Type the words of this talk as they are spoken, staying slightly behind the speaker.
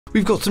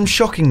We've got some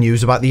shocking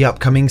news about the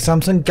upcoming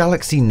Samsung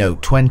Galaxy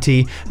Note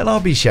 20, and I'll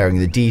be sharing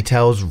the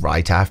details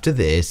right after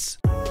this.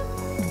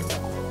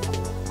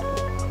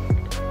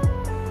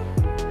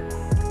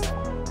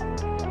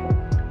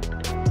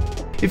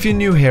 If you're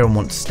new here and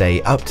want to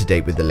stay up to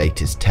date with the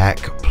latest tech,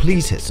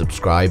 please hit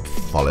subscribe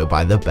followed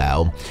by the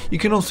bell. You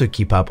can also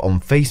keep up on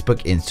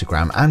Facebook,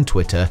 Instagram and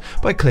Twitter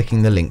by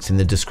clicking the links in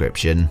the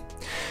description.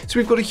 So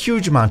we've got a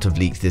huge amount of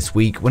leaks this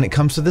week when it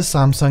comes to the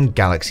Samsung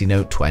Galaxy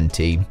Note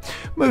 20.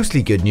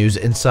 Mostly good news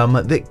and some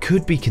that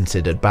could be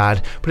considered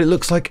bad, but it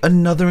looks like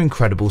another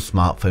incredible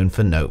smartphone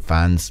for Note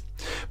fans.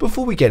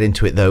 Before we get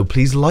into it though,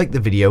 please like the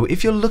video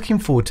if you're looking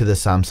forward to the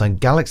Samsung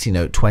Galaxy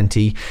Note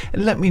 20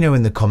 and let me know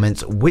in the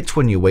comments which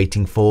one you're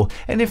waiting for,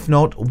 and if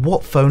not,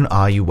 what phone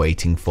are you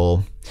waiting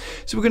for.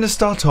 So we're going to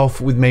start off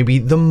with maybe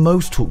the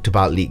most talked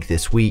about leak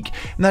this week,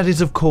 and that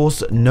is of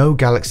course no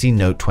Galaxy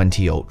Note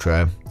 20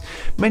 Ultra.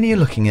 Many are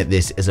looking at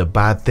this as a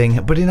bad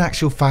thing, but in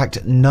actual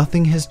fact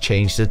nothing has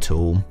changed at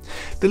all.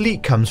 The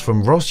leak comes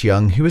from Ross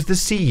Young, who is the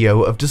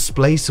CEO of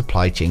Display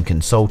Supply Chain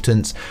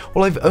Consultants.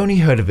 While I've only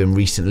heard of him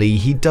recently,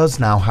 he does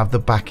now have the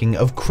backing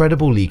of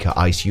credible leaker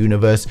Ice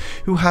Universe,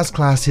 who has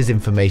classed his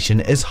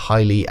information as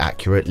highly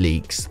accurate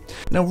leaks.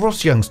 Now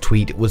Ross Young's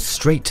tweet was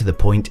straight to the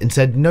point and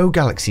said no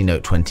Galaxy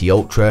Note 20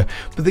 Ultra,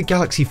 but the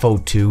Galaxy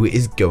Fold 2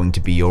 is going to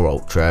be your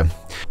Ultra.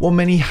 While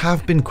many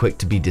have been quick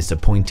to be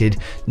disappointed,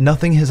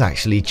 nothing has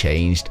actually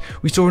changed.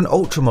 We saw an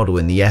Ultra model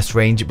in the S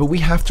range, but we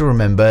have to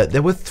remember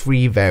there were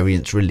 3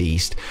 variants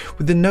released.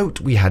 With the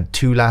Note we had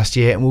 2 last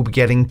year and we'll be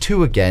getting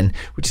 2 again,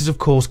 which is of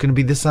course going to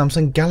be the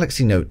Samsung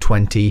Galaxy Note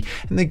 20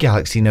 and the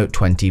Galaxy Note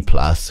 20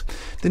 Plus.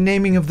 The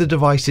naming of the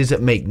devices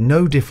make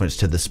no difference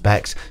to the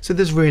specs, so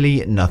there's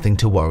really nothing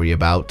to worry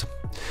about.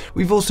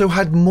 We've also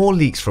had more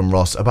leaks from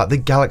Ross about the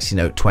Galaxy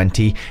Note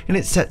 20, and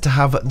it's set to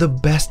have the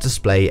best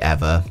display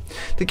ever.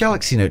 The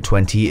Galaxy Note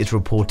 20 is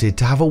reported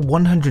to have a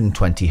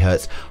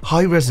 120Hz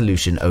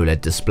high-resolution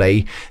OLED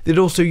display that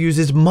also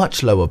uses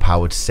much lower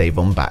power to save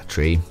on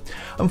battery.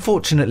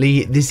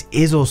 Unfortunately, this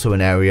is also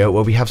an area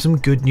where we have some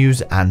good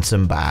news and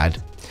some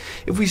bad.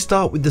 If we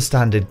start with the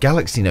standard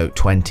Galaxy Note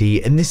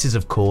 20, and this is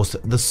of course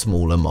the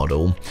smaller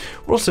model,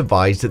 Ross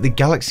advised that the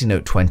Galaxy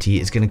Note 20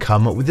 is going to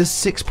come with a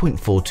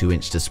 6.42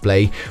 inch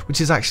display,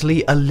 which is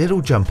actually a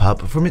little jump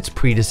up from its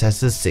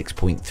predecessor's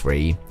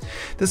 6.3.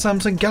 The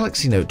Samsung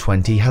Galaxy Note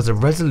 20 has a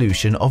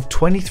resolution of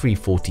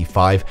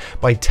 2345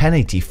 by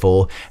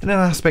 1084 and an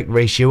aspect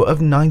ratio of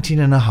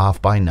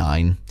 19.5 by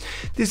 9.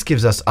 This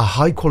gives us a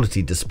high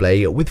quality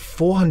display with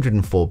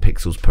 404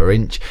 pixels per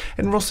inch,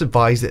 and Ross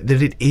advised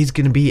that it is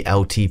going to be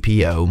LTPO.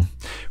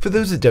 For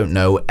those that don't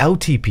know,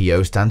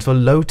 LTPO stands for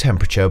low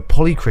temperature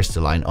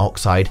polycrystalline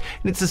oxide,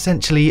 and it's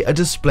essentially a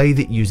display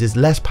that uses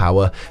less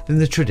power than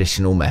the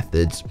traditional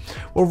methods.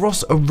 While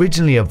Ross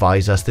originally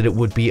advised us that it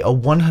would be a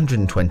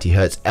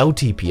 120Hz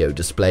LTPO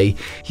display,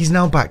 he's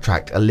now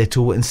backtracked a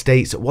little and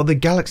states while the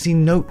Galaxy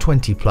Note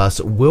 20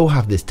 Plus will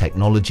have this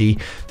technology,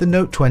 the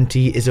Note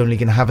 20 is only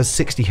going to have a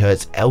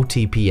 60Hz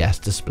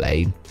LTPS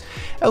display.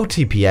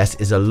 LTPS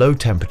is a low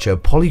temperature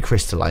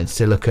polycrystalline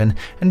silicon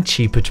and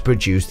cheaper to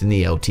produce than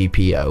the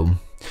LTPO.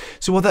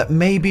 So while that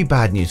may be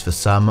bad news for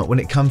some, when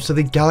it comes to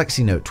the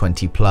Galaxy Note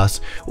 20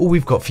 Plus, all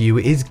we've got for you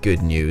is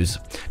good news.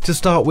 To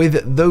start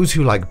with, those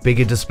who like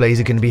bigger displays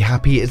are going to be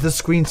happy as the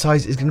screen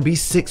size is going to be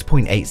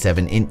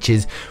 6.87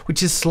 inches,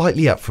 which is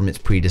slightly up from its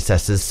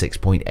predecessor's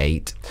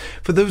 6.8.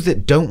 For those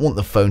that don't want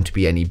the phone to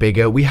be any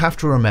bigger, we have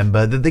to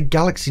remember that the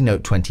Galaxy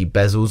Note 20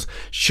 bezels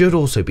should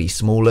also be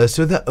smaller,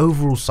 so the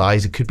overall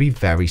size could be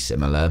very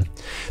similar.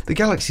 The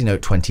Galaxy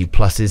Note 20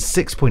 Plus's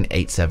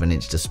 6.87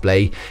 inch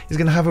display is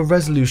going to have a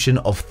resolution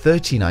of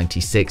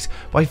 3096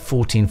 by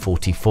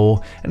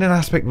 1444 and an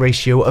aspect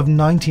ratio of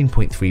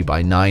 19.3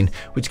 by 9,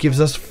 which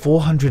gives us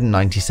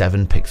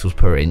 497 pixels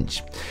per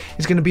inch.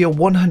 It's going to be a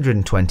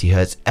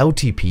 120Hz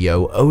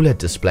LTPO OLED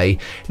display,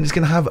 and it's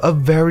going to have a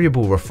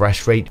variable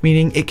refresh rate,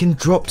 meaning it can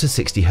drop to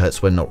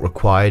 60Hz when not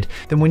required.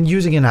 Then when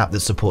using an app that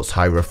supports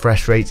high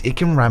refresh rates, it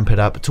can ramp it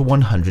up to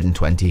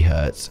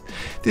 120Hz.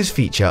 This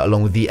feature,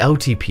 along with the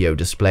LTPO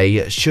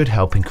display, should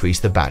help increase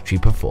the battery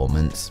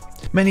performance.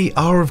 Many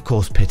are of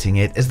course pitting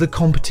it as the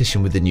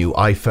competition with the new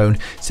iPhone,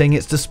 saying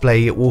its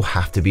display will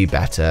have to be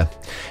better.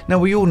 Now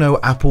we all know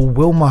Apple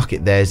will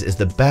market theirs as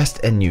the best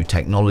and new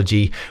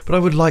technology, but I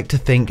would like to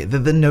think that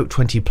the Note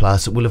 20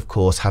 Plus will of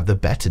course have the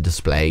better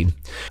display.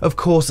 Of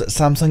course,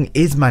 Samsung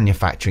is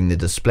manufacturing the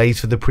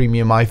displays for the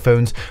premium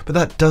iPhones, but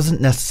that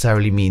doesn't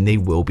necessarily mean they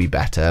will be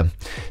better.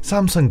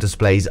 Samsung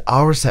displays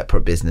are a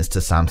separate business to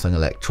Samsung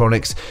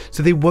Electronics,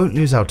 so they won't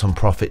lose out on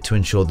profit to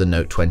ensure the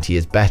Note 20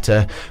 is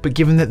better, but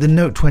given that the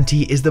Note 20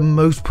 is the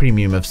most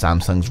premium of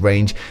Samsung's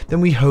range, then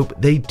we hope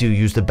they do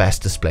use the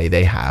best display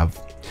they have.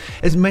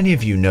 As many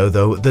of you know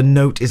though, the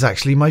Note is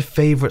actually my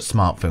favourite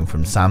smartphone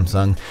from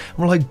Samsung, and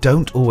while I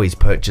don't always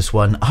purchase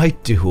one, I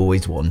do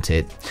always want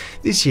it.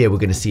 This year we're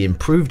going to see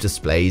improved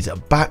displays,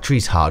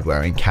 batteries,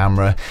 hardware and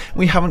camera, and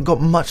we haven't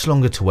got much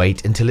longer to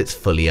wait until it's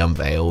fully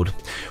unveiled.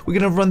 We're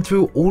going to run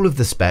through all of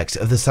the specs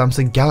of the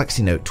Samsung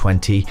Galaxy Note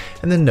 20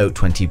 and the Note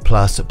 20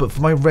 Plus, but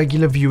for my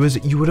regular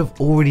viewers you would have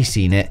already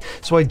seen it,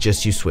 so I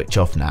just use switch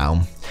off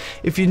now.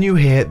 If you're new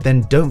here,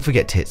 then don't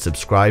forget to hit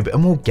subscribe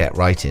and we'll get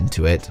right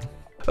into it.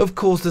 Of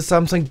course, the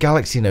Samsung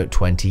Galaxy Note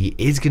 20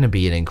 is going to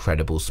be an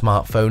incredible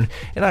smartphone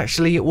and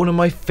actually one of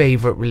my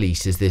favourite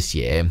releases this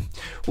year.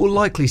 We'll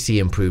likely see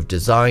improved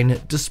design,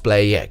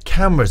 display,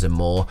 cameras and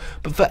more,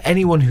 but for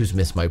anyone who's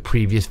missed my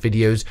previous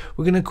videos,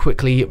 we're going to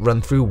quickly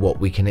run through what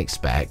we can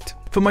expect.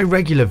 For my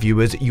regular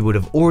viewers, you would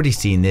have already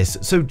seen this,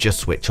 so just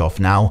switch off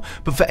now,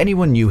 but for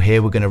anyone new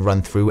here, we're going to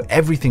run through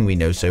everything we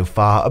know so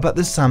far about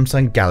the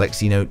Samsung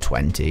Galaxy Note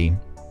 20.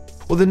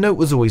 While the Note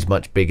was always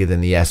much bigger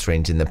than the S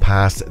range in the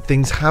past,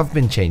 things have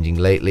been changing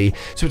lately,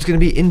 so it's going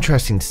to be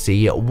interesting to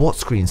see what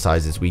screen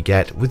sizes we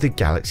get with the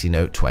Galaxy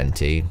Note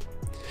 20.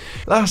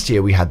 Last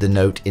year we had the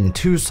Note in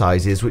two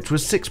sizes, which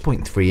was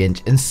 6.3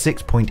 inch and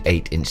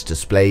 6.8 inch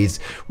displays.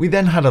 We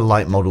then had a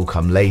light model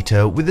come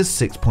later with a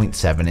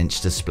 6.7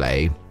 inch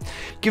display.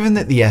 Given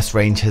that the S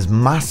range has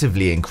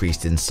massively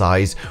increased in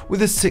size,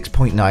 with a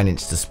 6.9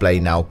 inch display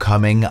now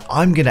coming,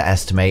 I'm going to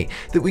estimate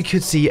that we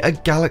could see a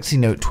Galaxy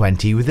Note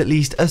 20 with at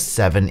least a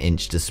 7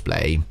 inch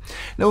display.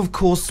 Now of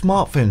course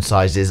smartphone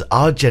sizes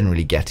are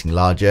generally getting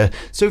larger,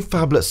 so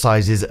phablet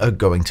sizes are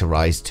going to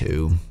rise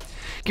too.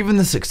 Given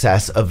the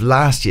success of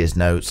last year's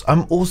Notes,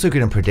 I'm also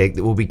going to predict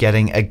that we'll be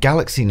getting a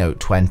Galaxy Note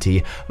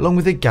 20 along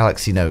with a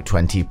Galaxy Note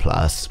 20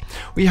 Plus.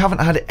 We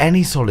haven't had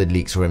any solid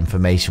leaks or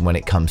information when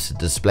it comes to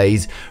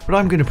displays, but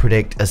I'm going to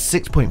predict a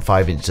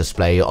 6.5 inch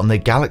display on the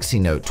Galaxy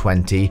Note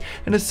 20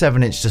 and a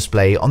 7 inch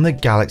display on the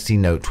Galaxy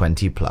Note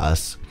 20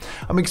 Plus.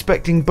 I'm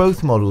expecting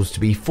both models to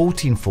be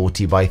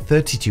 1440 by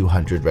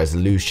 3200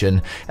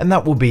 resolution, and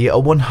that will be a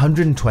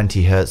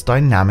 120Hz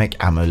dynamic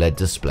AMOLED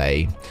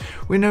display.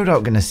 We're no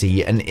doubt going to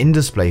see an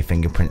in-display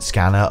fingerprint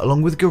scanner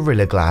along with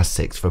Gorilla Glass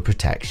 6 for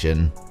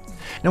protection.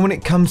 Now when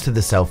it comes to the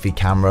selfie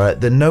camera,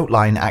 the Note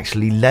line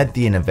actually led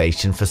the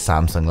innovation for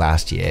Samsung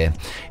last year.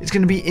 It's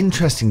going to be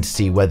interesting to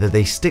see whether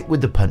they stick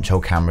with the punch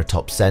hole camera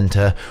top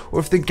center,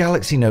 or if the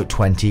Galaxy Note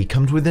 20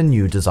 comes with a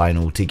new design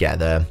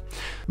altogether.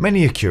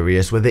 Many are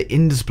curious whether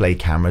in-display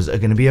cameras are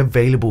going to be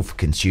available for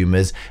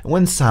consumers and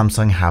when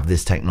Samsung have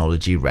this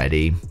technology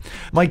ready.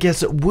 My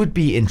guess would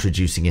be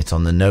introducing it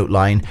on the Note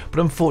line, but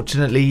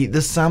unfortunately the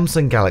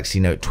Samsung Galaxy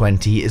Note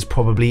 20 is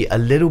probably a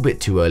little bit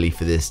too early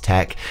for this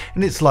tech,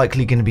 and it's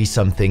likely going to be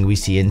something we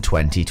see in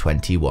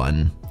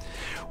 2021.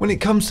 When it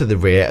comes to the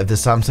rear of the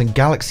Samsung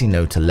Galaxy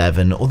Note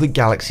 11, or the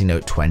Galaxy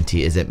Note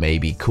 20 as it may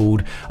be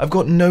called, I've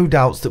got no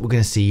doubts that we're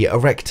going to see a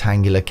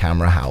rectangular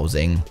camera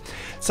housing.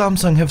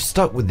 Samsung have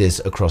stuck with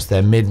this across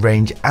their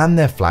mid-range and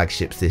their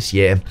flagships this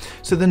year,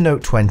 so the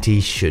Note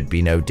 20 should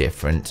be no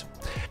different.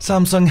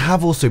 Samsung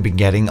have also been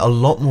getting a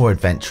lot more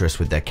adventurous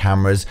with their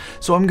cameras,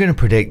 so I'm going to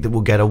predict that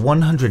we'll get a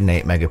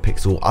 108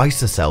 megapixel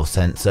ISOCELL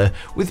sensor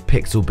with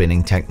pixel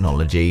binning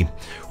technology.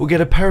 We'll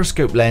get a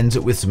periscope lens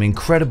with some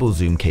incredible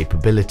zoom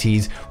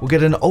capabilities, we'll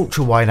get an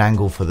ultra wide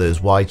angle for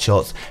those wide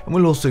shots, and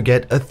we'll also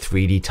get a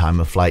 3D time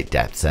of flight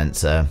depth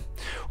sensor.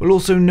 We'll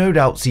also no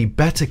doubt see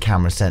better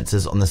camera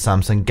sensors on the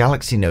Samsung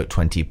Galaxy Note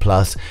 20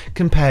 Plus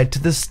compared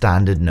to the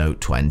standard Note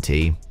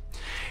 20.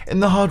 In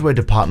the hardware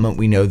department,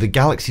 we know the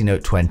Galaxy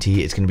Note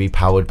 20 is going to be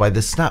powered by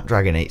the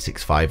Snapdragon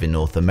 865 in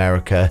North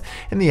America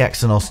and the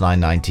Exynos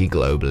 990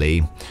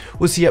 globally.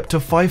 We'll see up to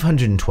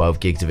 512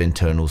 gigs of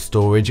internal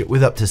storage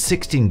with up to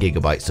 16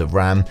 gigabytes of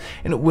RAM,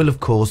 and it will of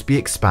course be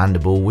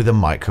expandable with a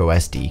micro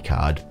SD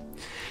card.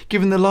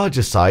 Given the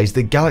larger size,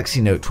 the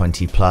Galaxy Note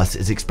 20 Plus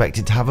is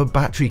expected to have a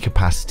battery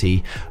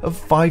capacity of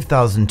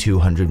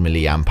 5,200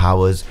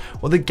 mAh,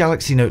 while the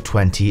Galaxy Note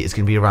 20 is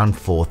going to be around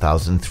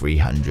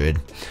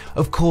 4,300.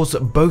 Of course,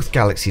 both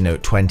Galaxy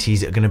Note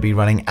 20s are going to be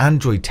running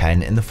Android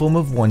 10 in the form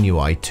of One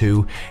UI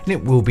 2, and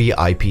it will be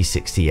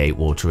IP68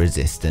 water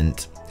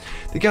resistant.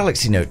 The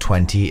Galaxy Note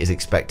 20 is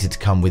expected to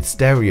come with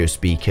stereo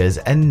speakers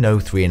and no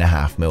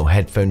 3.5mm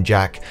headphone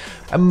jack,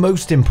 and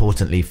most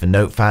importantly for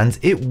Note fans,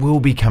 it will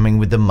be coming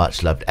with the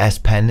much loved S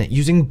Pen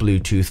using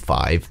Bluetooth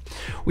 5.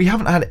 We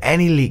haven't had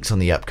any leaks on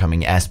the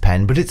upcoming S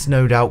Pen, but it's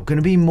no doubt going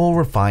to be more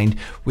refined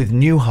with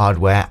new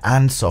hardware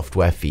and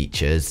software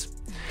features.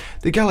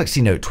 The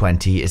Galaxy Note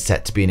 20 is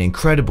set to be an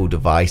incredible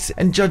device,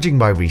 and judging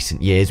by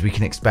recent years, we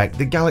can expect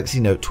the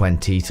Galaxy Note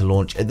 20 to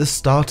launch at the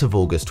start of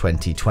August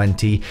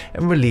 2020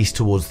 and release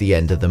towards the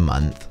end of the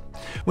month.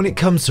 When it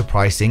comes to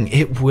pricing,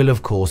 it will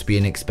of course be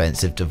an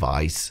expensive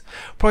device.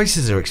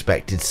 Prices are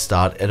expected to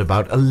start at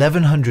about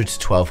 $1,100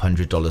 to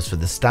 $1,200 for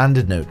the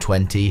standard Note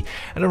 20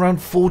 and around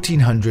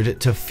 $1,400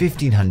 to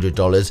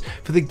 $1,500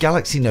 for the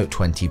Galaxy Note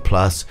 20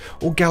 Plus,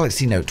 or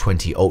Galaxy Note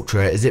 20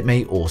 Ultra as it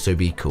may also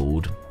be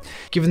called.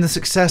 Given the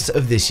success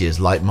of this year's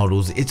Lite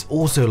models, it's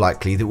also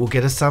likely that we'll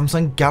get a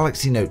Samsung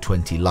Galaxy Note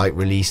 20 Lite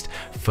released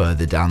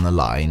further down the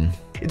line.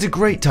 It's a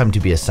great time to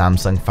be a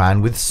Samsung fan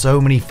with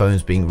so many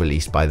phones being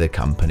released by the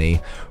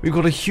company. We've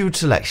got a huge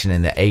selection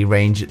in the A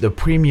range, the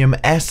Premium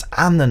S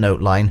and the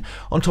Note line,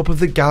 on top of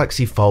the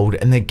Galaxy Fold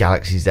and the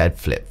Galaxy Z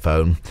Flip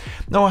phone.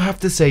 Now I have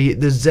to say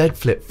the Z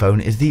Flip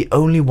phone is the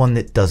only one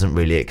that doesn't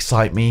really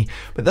excite me,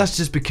 but that's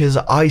just because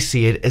I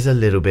see it as a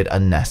little bit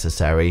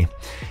unnecessary.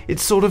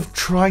 It's sort of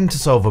trying to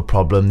solve a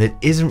problem that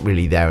isn't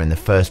really there in the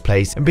first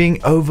place and being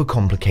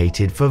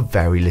overcomplicated for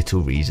very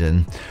little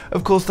reason.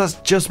 Of course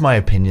that's just my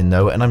opinion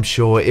though, and I'm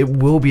sure it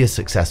will be a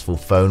successful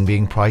phone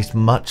being priced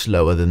much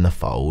lower than the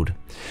Fold.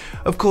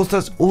 Of course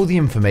that's all the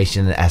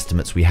information and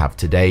estimates we have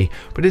today,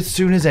 but as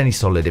soon as any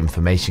solid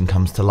information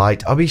comes to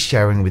light I'll be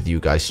sharing with you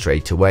guys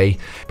straight away,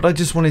 but I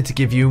just wanted to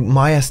give you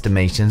my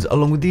estimations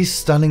along with these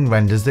stunning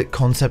renders that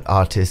concept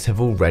artists have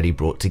already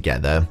brought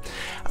together.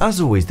 As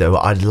always though,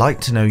 I'd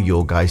like to know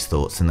your guys'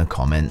 thoughts in the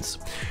comments.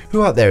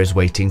 Who out there is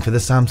waiting for the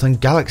Samsung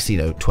Galaxy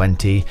Note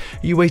 20?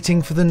 Are you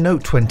waiting for the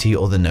Note 20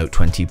 or the Note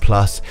 20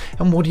 Plus?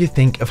 And what do you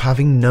think of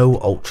having no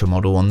Ultra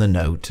model on the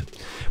Note?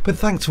 But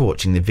thanks for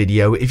watching the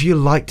video. If you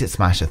liked it,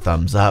 smash a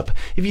thumbs up.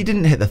 If you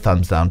didn't, hit the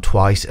thumbs down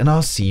twice, and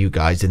I'll see you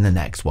guys in the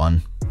next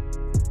one.